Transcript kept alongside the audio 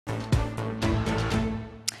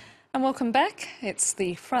And welcome back. It's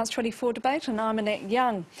the France 24 debate and I'm Annette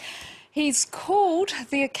Young. He's called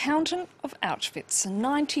the accountant of Auschwitz. A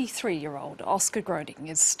 93-year-old Oskar Groening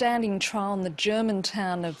is standing trial in the German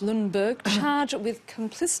town of Luneburg, charged with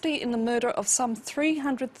complicity in the murder of some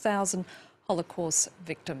 300,000 Holocaust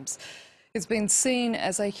victims. It's been seen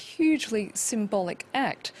as a hugely symbolic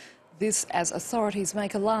act. This as authorities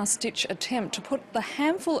make a last-ditch attempt to put the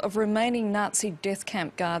handful of remaining Nazi death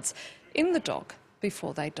camp guards in the dock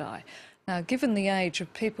before they die. Now, given the age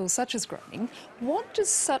of people such as Groening, what does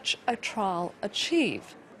such a trial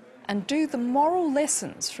achieve? And do the moral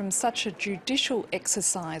lessons from such a judicial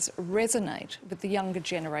exercise resonate with the younger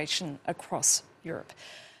generation across Europe?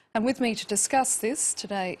 And with me to discuss this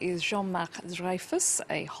today is Jean-Marc Dreyfus,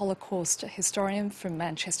 a Holocaust historian from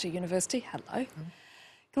Manchester University. Hello.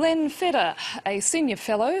 Glenn Fedder, a senior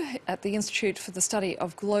fellow at the Institute for the Study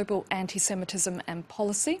of Global Anti-Semitism and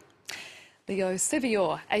Policy. Leo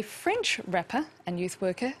Sevior, a French rapper and youth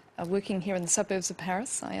worker, working here in the suburbs of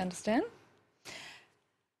Paris, I understand.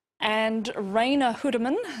 And Rainer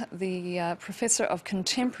Hudemann, the professor of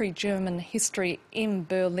contemporary German history in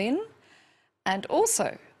Berlin, and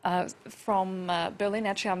also from Berlin,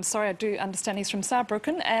 actually, I'm sorry, I do understand he's from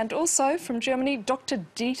Saarbrücken, and also from Germany, Dr.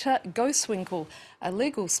 Dieter Goswinkel, a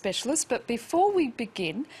legal specialist. But before we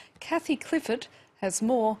begin, Kathy Clifford has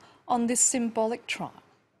more on this symbolic trial.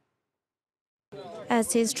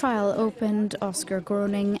 As his trial opened, Oskar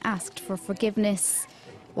Groening asked for forgiveness.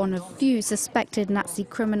 One of few suspected Nazi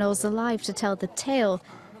criminals alive to tell the tale,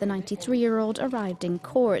 the 93-year-old arrived in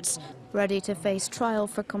court, ready to face trial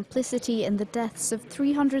for complicity in the deaths of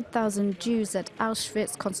 300,000 Jews at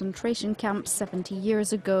Auschwitz concentration camp 70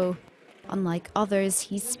 years ago. Unlike others,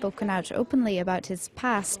 he's spoken out openly about his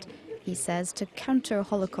past, he says, to counter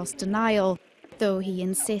Holocaust denial. Though he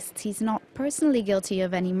insists he's not personally guilty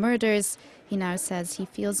of any murders, he now says he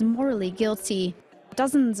feels morally guilty.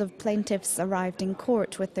 Dozens of plaintiffs arrived in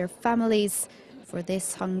court with their families. For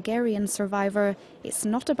this Hungarian survivor, it's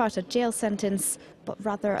not about a jail sentence, but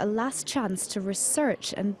rather a last chance to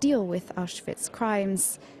research and deal with Auschwitz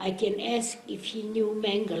crimes. I can ask if he knew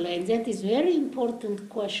Mengele, and that is a very important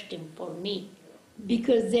question for me,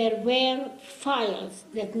 because there were files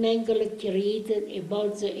that Mengele created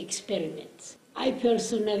about the experiments. I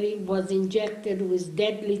personally was injected with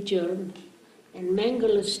deadly germ, and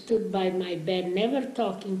Mengele stood by my bed, never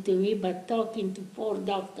talking to me, but talking to 4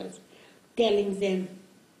 doctors, telling them,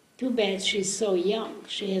 too bad she's so young,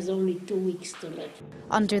 she has only 2 weeks to live.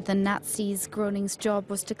 Under the Nazis, Groening's job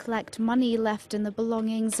was to collect money left in the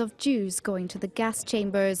belongings of Jews going to the gas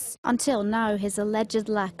chambers. Until now, his alleged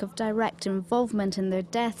lack of direct involvement in their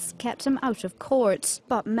deaths kept him out of court.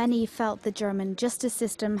 But many felt the German justice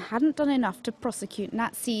system hadn't done enough to prosecute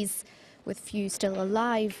Nazis. With few still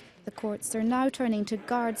alive, the courts are now turning to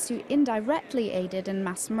guards who indirectly aided in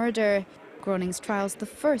mass murder. Groening's trial's the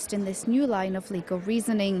first in this new line of legal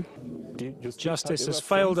reasoning. Justice has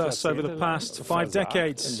failed us over the past 5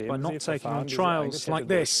 decades by not taking on trials like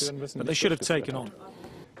this that they should have taken on.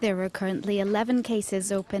 There are currently 11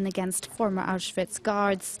 cases open against former Auschwitz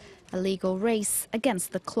guards, a legal race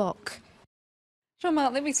against the clock.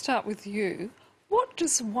 Jean-Marc, let me start with you. What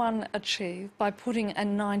does one achieve by putting a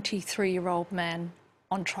 93-year-old man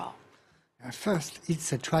on trial? First,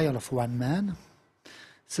 it's a trial of one man.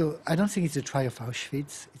 So I don't think it's a trial for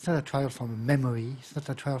Auschwitz. It's not a trial for memory. It's not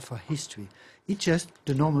a trial for history. It's just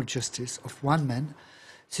the normal justice of one man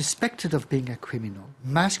suspected of being a criminal,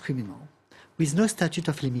 mass criminal, with no statute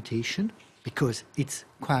of limitation, because it's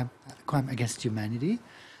crime against humanity.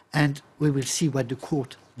 And we will see what the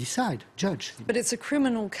court decide, judge. But it's a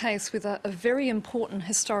criminal case with a very important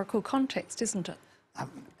historical context, isn't it?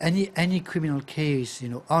 Any criminal case,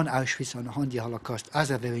 on Auschwitz, on the Holocaust,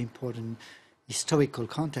 has a very important historical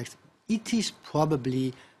context. It is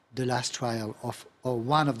probably the last trial or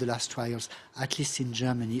one of the last trials, at least in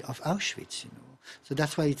Germany, of Auschwitz. So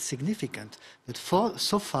that's why it's significant. But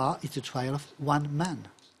so far, it's a trial of one man.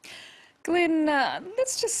 Glenn,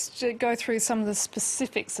 let's just go through some of the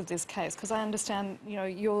specifics of this case, because I understand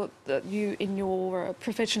you in your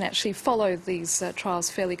profession actually follow these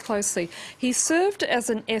trials fairly closely. He served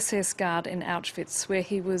as an SS guard in Auschwitz, where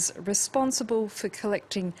he was responsible for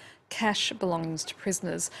collecting cash belongings to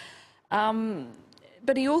prisoners.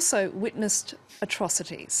 But he also witnessed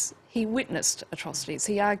atrocities. He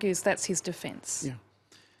argues that's his defence. Yeah.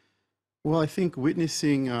 Well, I think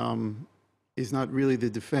witnessing is not really the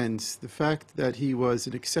defense. The fact that he was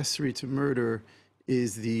an accessory to murder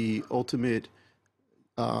is the ultimate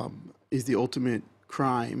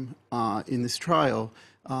crime in this trial.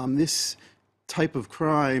 This type of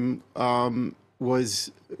crime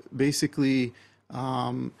was basically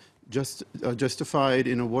justified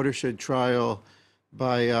in a watershed trial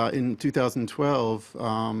by in 2012,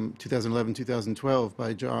 2011-2012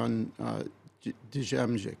 by John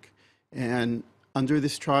Djamjic. And under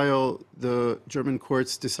this trial, the German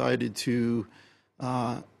courts decided to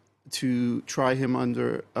try him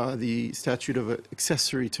under the statute of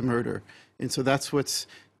accessory to murder. And so that's what's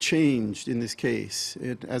changed in this case.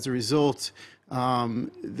 As a result,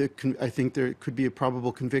 I think there could be a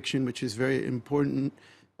probable conviction, which is very important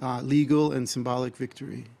legal and symbolic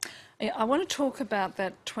victory. I want to talk about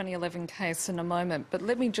that 2011 case in a moment, but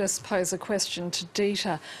let me just pose a question to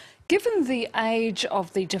Dieter. Given the age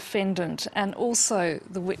of the defendant and also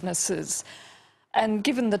the witnesses, and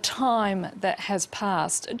given the time that has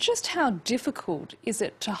passed, just how difficult is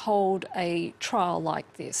it to hold a trial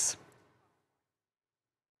like this?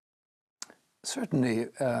 Certainly,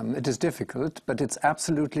 it is difficult, but it's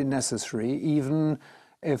absolutely necessary, even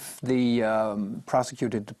if the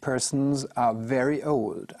prosecuted persons are very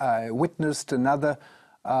old. I witnessed another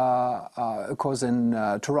cause in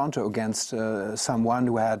Toronto against someone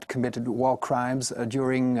who had committed war crimes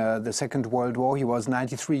during the Second World War. He was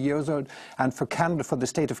 93 years old, and for Canada, for the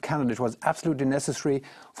state of Canada, it was absolutely necessary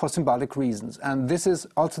for symbolic reasons. And this is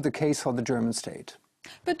also the case for the German state.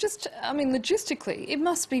 But just, I mean, logistically, it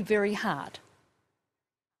must be very hard.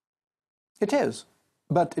 It is.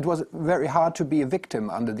 But it was very hard to be a victim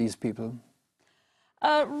under these people.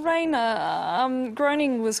 Rainer,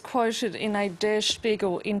 Groening was quoted in a Der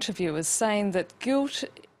Spiegel interview as saying that guilt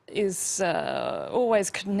is always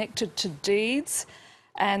connected to deeds,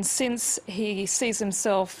 and since he sees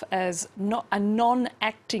himself as not a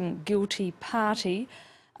non-acting guilty party,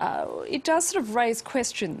 it does sort of raise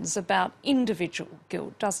questions about individual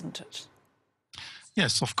guilt, doesn't it?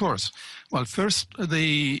 Yes, of course. Well, first,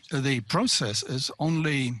 the process is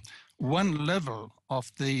only one level of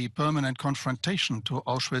the permanent confrontation to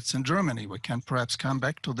Auschwitz in Germany. We can perhaps come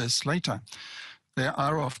back to this later. There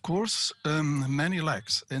are, of course, many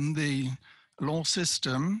lacks in the law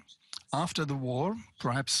system after the war,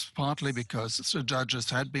 perhaps partly because the judges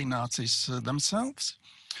had been Nazis themselves.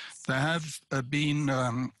 There have been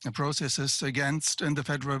processes in the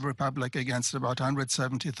Federal Republic against about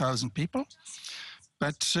 170,000 people.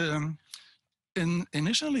 But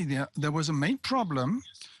initially, there was a main problem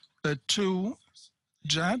to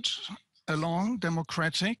judge along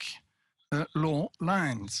democratic law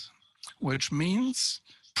lines, which means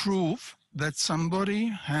prove that somebody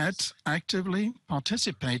had actively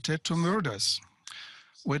participated to murders,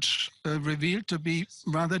 which revealed to be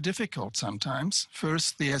rather difficult sometimes.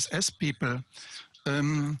 First, the SS people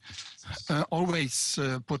always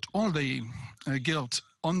put all the guilt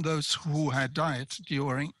on those who had died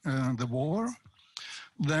during the war.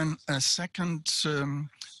 Then second,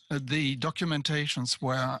 the documentations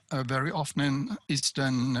were very often in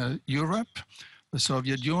Eastern Europe. The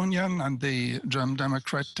Soviet Union and the German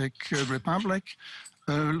Democratic Republic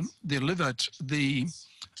delivered the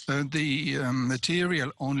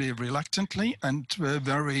material only reluctantly and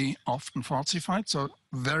very often falsified, so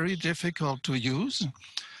very difficult to use.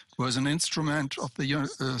 Was an instrument of the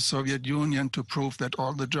Soviet Union to prove that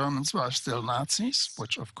all the Germans were still Nazis,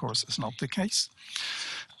 which of course is not the case.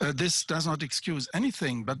 This does not excuse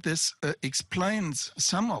anything, but this explains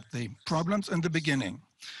some of the problems in the beginning.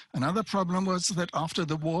 Another problem was that after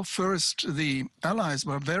the war, first the Allies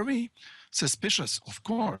were very suspicious, of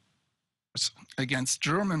course, against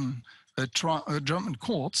German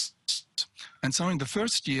courts, and so in the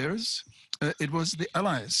first years, it was the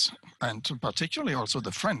Allies, and particularly also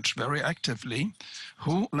the French, very actively,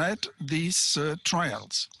 who led these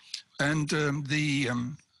trials. And the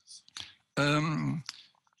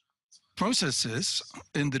processes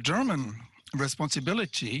in the German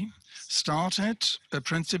responsibility started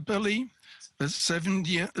principally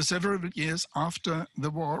several years after the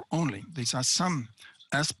war only. These are some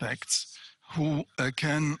aspects who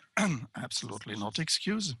can absolutely not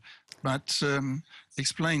excuse, but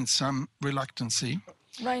explain some reluctancy.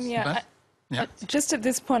 Rainier, just at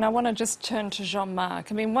this point, I want to just turn to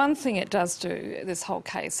Jean-Marc. I mean, one thing it does do, this whole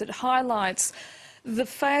case, it highlights the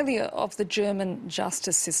failure of the German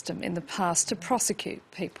justice system in the past to prosecute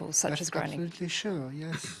people such as Groening. Absolutely sure,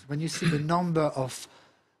 yes. When you see the number of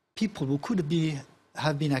people who could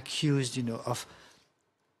have been accused, of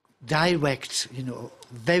direct,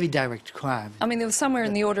 very direct crime. I mean, there was somewhere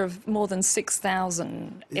in the order of more than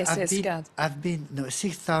 6,000 SS guards.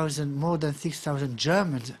 More than 6,000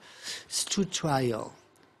 Germans stood trial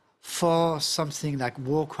for something like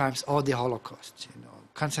war crimes or the Holocaust,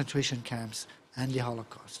 concentration camps and the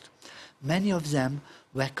Holocaust. Many of them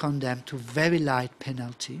were condemned to very light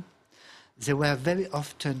penalty. They were very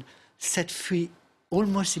often set free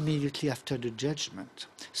almost immediately after the judgment.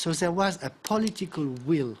 So there was a political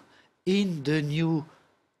will in the new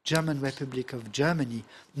German Republic of Germany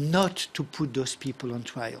not to put those people on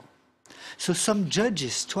trial. So some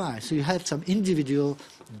judges tried. So you had some individual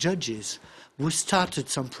judges who started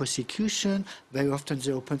some prosecution. Very often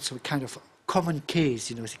they opened some kind of common case,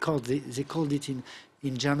 they called it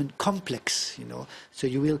in German complex, So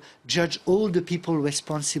you will judge all the people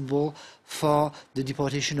responsible for the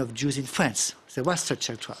deportation of Jews in France. There was such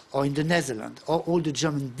a trial. Or in the Netherlands, or all the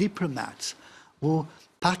German diplomats who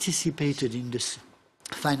participated in this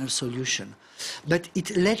final solution. But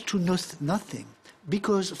it led to nothing,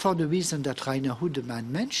 because for the reason that Rainer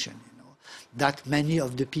Hudemann mentioned, that many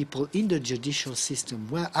of the people in the judicial system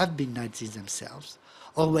have been Nazis themselves,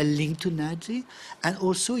 or were linked to Nazi, and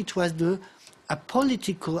also it was a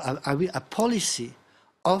policy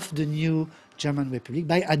of the new German Republic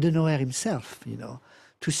by Adenauer himself,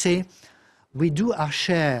 to say, we do our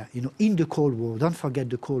share, in the Cold War. Don't forget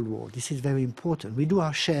the Cold War. This is very important. We do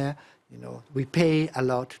our share, we pay a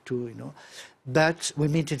lot to, but we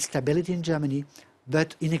maintain stability in Germany,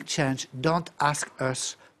 but in exchange, don't ask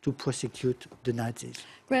us to prosecute the Nazis.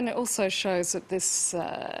 Glenn, it also shows that this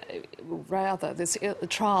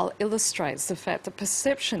trial illustrates the fact that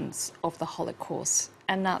perceptions of the Holocaust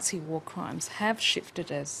and Nazi war crimes have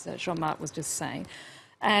shifted, as Jean-Marc was just saying.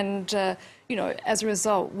 And, as a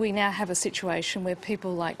result, we now have a situation where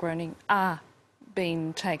people like Groening are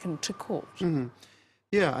being taken to court. Mm-hmm.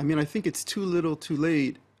 Yeah, I mean, I think it's too little, too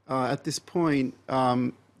late. At this point,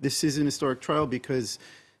 this is an historic trial because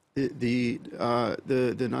the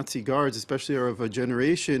Nazi guards, especially, are of a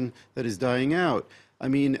generation that is dying out. I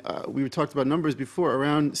mean, we talked about numbers before.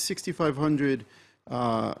 Around 6,500,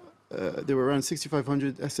 there were around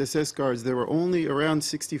 6,500 SSS guards. There were only around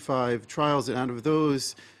 65 trials, and out of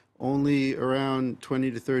those, only around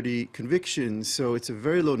 20 to 30 convictions. So it's a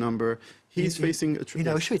very low number. He's facing a in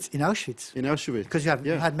Auschwitz. In Auschwitz. Because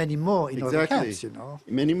you had many more in other camps,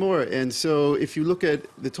 Many more. And so if you look at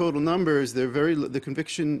the total numbers, the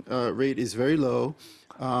conviction rate is very low.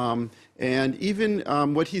 And even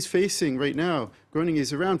what he's facing right now, Groening,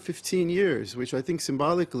 is around 15 years, which I think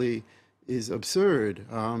symbolically is absurd.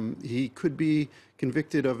 He could be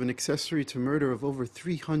convicted of an accessory to murder of over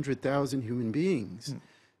 300,000 human beings.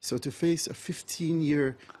 So to face a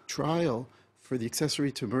 15-year trial for the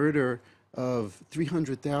accessory to murder of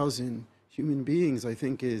 300,000 human beings, I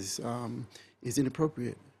think is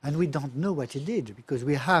inappropriate. And we don't know what he did, because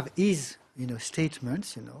we have his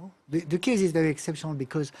statements. The case is very exceptional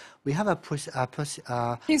because we have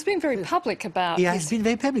he's been very public about. He has been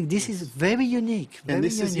very public. This is very unique. Very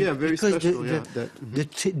unique, is very because special. The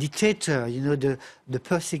dictator,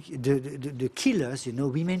 the killers,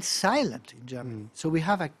 remain silent in Germany. So we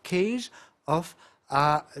have a case of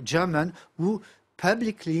a German who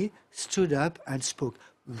publicly stood up and spoke,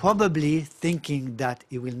 probably thinking that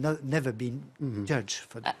he will never be judged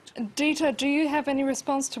for that. Dieter, do you have any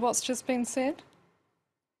response to what's just been said?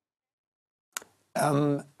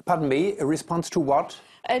 Pardon me, a response to what?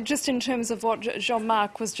 Just in terms of what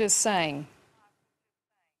Jean-Marc was just saying.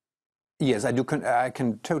 Yes, I do. I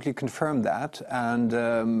can totally confirm that, and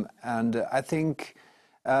I think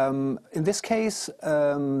in this case,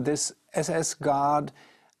 this SS guard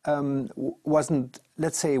wasn't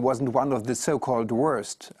one of the so-called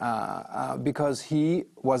worst, because he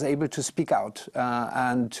was able to speak out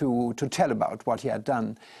and to tell about what he had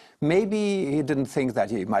done. Maybe he didn't think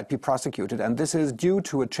that he might be prosecuted, and this is due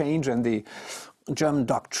to a change in the German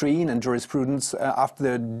doctrine and jurisprudence after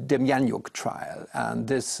the Demjanjuk trial. And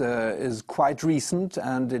this is quite recent,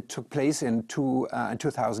 and it took place in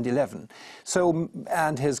 2011. So,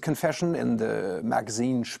 and his confession in the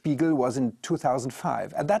magazine Spiegel was in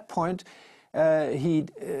 2005. At that point, he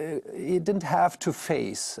didn't have to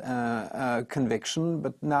face a conviction,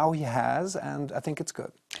 but now he has, and I think it's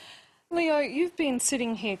good. Leo, you've been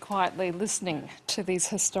sitting here quietly listening to these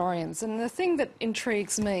historians, and the thing that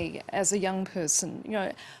intrigues me as a young person,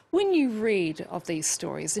 when you read of these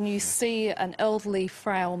stories and you see an elderly,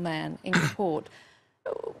 frail man in court,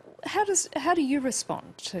 how do you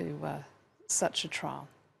respond to such a trial?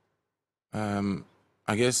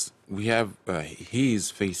 I guess we have, he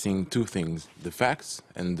is facing two things, the facts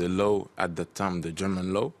and the law at that time, the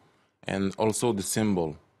German law, and also the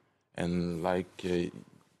symbol. And like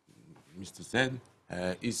Mr. said,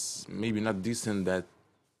 it's maybe not decent that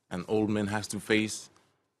an old man has to face,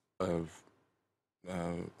 I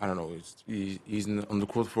don't know, he's on the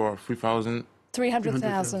court for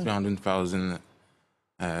 300,000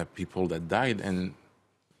 people that died, and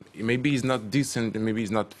maybe it's not decent, and maybe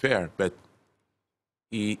it's not fair, but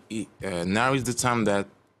now is the time that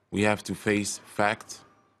we have to face fact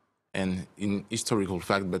and in historical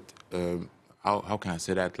fact, but how can I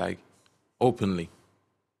say that? Like openly.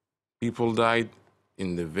 People died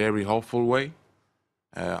in the very awful way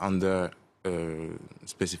under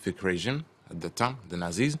specific regime at the time, the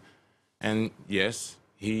Nazis. And yes,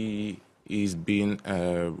 he's been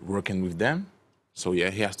working with them. So yeah,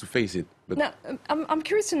 he has to face it. But now, I'm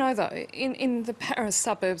curious to know though, in the Paris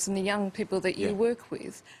suburbs and the young people that you work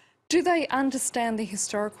with, do they understand the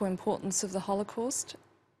historical importance of the Holocaust?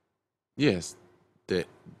 Yes, the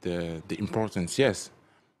importance, yes.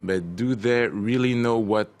 But do they really know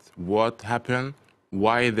what happened?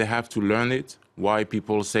 Why they have to learn it? Why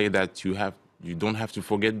people say that you don't have to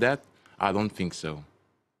forget that? I don't think so.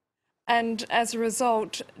 And as a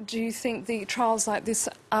result, do you think the trials like this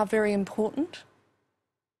are very important?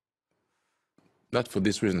 Not for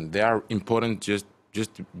this reason. They are important. Just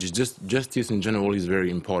justice in general is very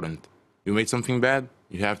important. You made something bad,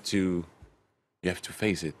 you have to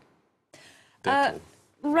face it.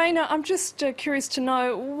 Rainer, I'm just curious to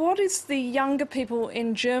know, what is the younger people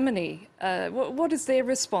in Germany, what is their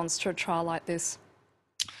response to a trial like this?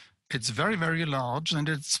 It's very, very large, and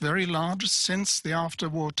it's very large since the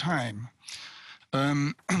after-war time.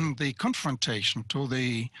 The confrontation to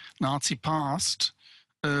the Nazi past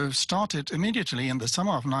started immediately in the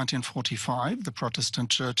summer of 1945. The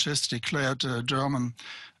Protestant churches declared German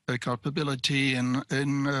culpability in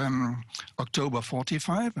October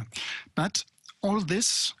 45. But all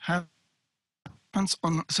this happens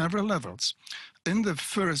on several levels. In the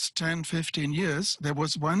first 10, 15 years, there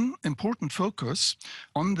was one important focus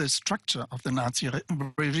on the structure of the Nazi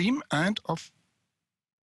regime and of...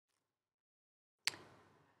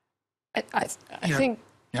 I think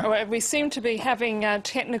we seem to be having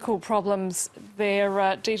technical problems there,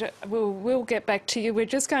 Dieter. We'll get back to you. We're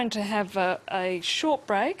just going to have a short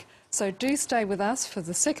break, so do stay with us for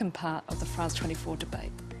the second part of the France 24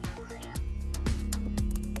 debate.